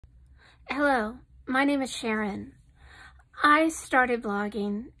Hello, my name is Sharon. I started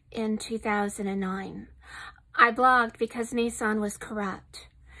blogging in 2009. I blogged because Nissan was corrupt.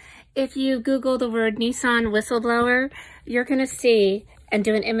 If you Google the word Nissan whistleblower, you're going to see, and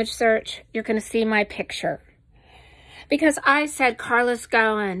do an image search, you're going to see my picture. Because I said Carlos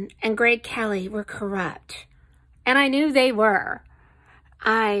Ghosn and Greg Kelly were corrupt. And I knew they were.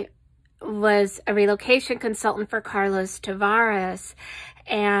 I was a relocation consultant for Carlos Tavares,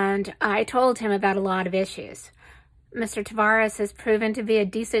 and I told him about a lot of issues. Mr. Tavares has proven to be a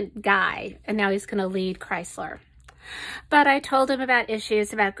decent guy, and now he's going to lead Chrysler. But I told him about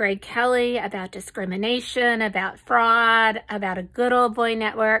issues about Greg Kelly, about discrimination, about fraud, about a good old boy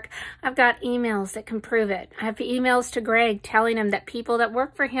network. I've got emails that can prove it. I have emails to Greg telling him that people that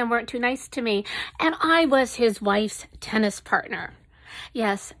work for him weren't too nice to me, and I was his wife's tennis partner.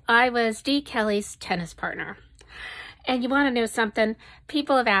 Yes, I was Dee Kelly's tennis partner. And you want to know something?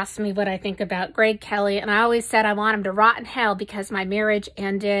 People have asked me what I think about Greg Kelly, and I always said I want him to rot in hell because my marriage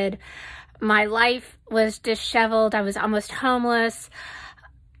ended. My life was disheveled. I was almost homeless.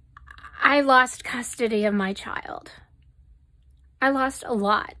 I lost custody of my child. I lost a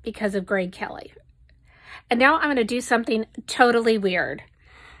lot because of Greg Kelly. And now I'm going to do something totally weird.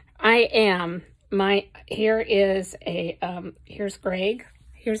 Here's Greg.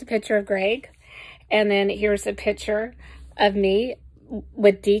 Here's a picture of Greg. And then here's a picture of me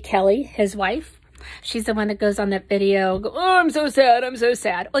with Dee Kelly, his wife. She's the one that goes on that video, oh, I'm so sad, I'm so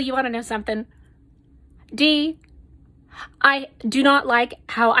sad. Well, you want to know something? Dee, I do not like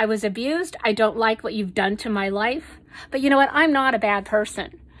how I was abused. I don't like what you've done to my life. But you know what? I'm not a bad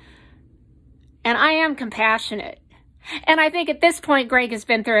person. And I am compassionate. And I think at this point, Greg has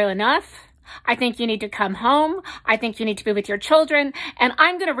been through enough. I think you need to come home. I think you need to be with your children. And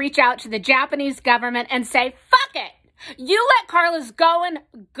I'm going to reach out to the Japanese government and say, fuck it. You let Carlos Ghosn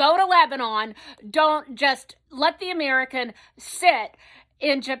go to Lebanon. Don't just let the American sit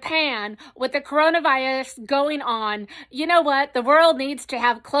in Japan with the coronavirus going on. You know what? The world needs to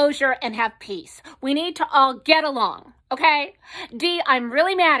have closure and have peace. We need to all get along. Okay? Dee, I'm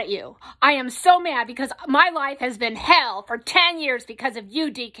really mad at you. I am so mad because my life has been hell for 10 years because of you,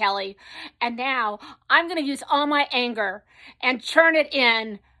 Dee Kelly. And now I'm going to use all my anger and churn it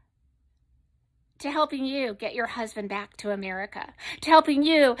in to helping you get your husband back to America, to helping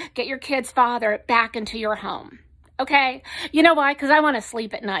you get your kid's father back into your home. Okay? You know why? Because I want to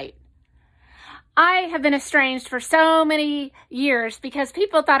sleep at night. I have been estranged for so many years because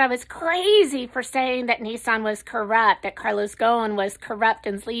people thought I was crazy for saying that Nissan was corrupt, that Carlos Ghosn was corrupt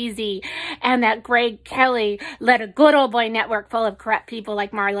and sleazy, and that Greg Kelly led a good old boy network full of corrupt people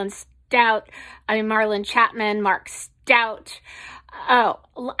like Marlon Chapman, Mark Stout. Oh,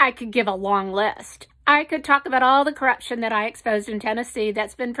 I could give a long list. I could talk about all the corruption that I exposed in Tennessee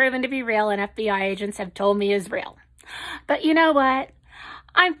that's been proven to be real and FBI agents have told me is real. But you know what?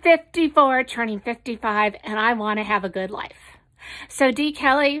 I'm 54, turning 55, and I want to have a good life. So Dee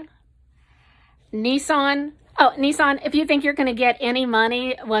Kelly, Nissan, if you think you're going to get any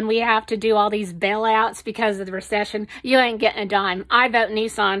money when we have to do all these bailouts because of the recession, you ain't getting a dime. I vote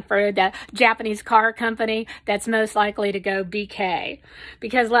Nissan for the Japanese car company that's most likely to go BK.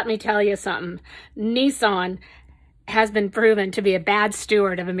 Because let me tell you something, Nissan has been proven to be a bad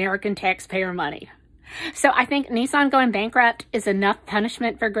steward of American taxpayer money. So I think Nissan going bankrupt is enough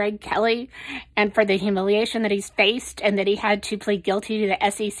punishment for Greg Kelly and for the humiliation that he's faced and that he had to plead guilty to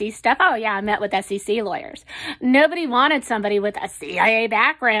the SEC stuff. Oh yeah, I met with SEC lawyers. Nobody wanted somebody with a CIA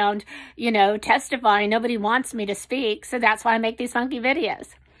background, testifying. Nobody wants me to speak. So that's why I make these funky videos.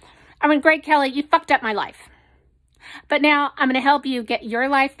 I mean, Greg Kelly, you fucked up my life. But now I'm going to help you get your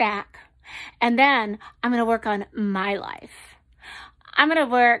life back. And then I'm going to work on my life. I'm going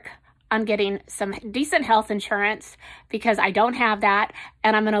to work on getting some decent health insurance because I don't have that.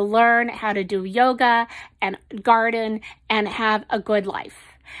 And I'm going to learn how to do yoga and garden and have a good life.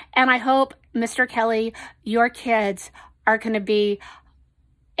 And I hope, Mr. Kelly, your kids are going to be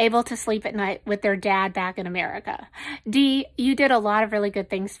able to sleep at night with their dad back in America. Dee, you did a lot of really good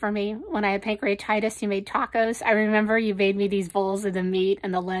things for me. When I had pancreatitis, you made tacos. I remember you made me these bowls of the meat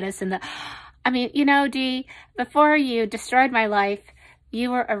and the lettuce and Dee, before you destroyed my life, you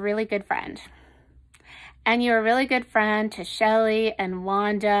were a really good friend. And you were a really good friend to Shelly and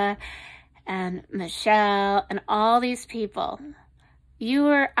Wanda and Michelle and all these people.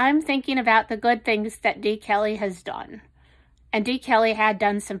 I'm thinking about the good things that Dee Kelly has done. And Dee Kelly had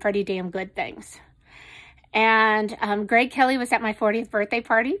done some pretty damn good things. And Greg Kelly was at my 40th birthday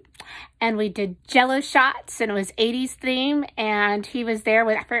party, and we did Jello shots, and it was 80s theme, and he was there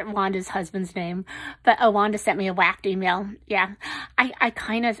with, I forget Wanda's husband's name, but Wanda sent me a whacked email. Yeah, I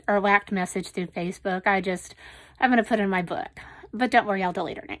kind of, or whacked message through Facebook. I'm going to put it in my book, but don't worry, I'll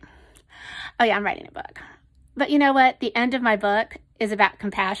delete her name. Oh yeah, I'm writing a book. But you know what? The end of my book is about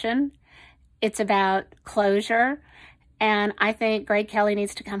compassion. It's about closure, and I think Greg Kelly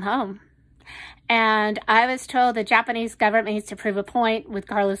needs to come home. And I was told the Japanese government needs to prove a point with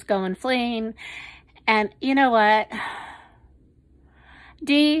Carlos Ghosn fleeing. And you know what?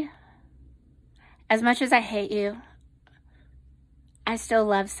 Dee, as much as I hate you, I still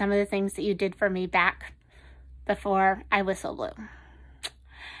love some of the things that you did for me back before I whistle blew.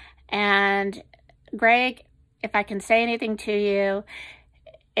 And Greg, if I can say anything to you,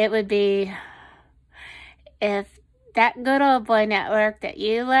 it would be, if that good old boy network that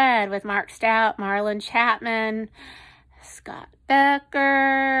you led with Mark Stout, Marlon Chapman, Scott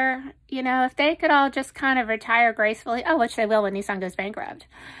Becker, you know, if they could all just kind of retire gracefully, which they will when Nissan goes bankrupt.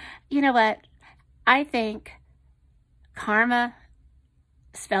 You know what? I think karma,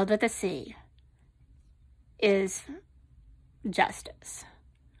 spelled with a C, is justice.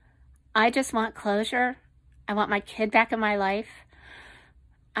 I just want closure. I want my kid back in my life.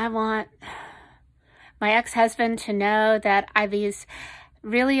 I want my ex-husband to know that I was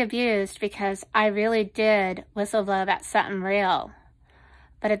really abused because I really did whistleblow about something real.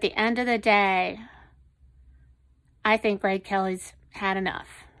 But at the end of the day, I think Greg Kelly's had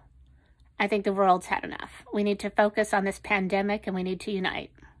enough. I think the world's had enough. We need to focus on this pandemic, and we need to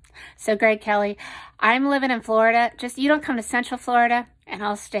unite. So Greg Kelly, I'm living in Florida. Just, you don't come to Central Florida, and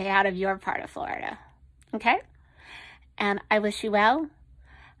I'll stay out of your part of Florida. Okay? And I wish you well.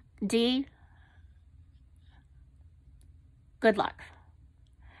 Dee, good luck.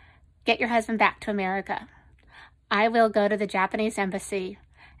 Get your husband back to America. I will go to the Japanese embassy,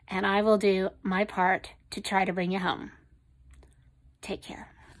 and I will do my part to try to bring you home. Take care.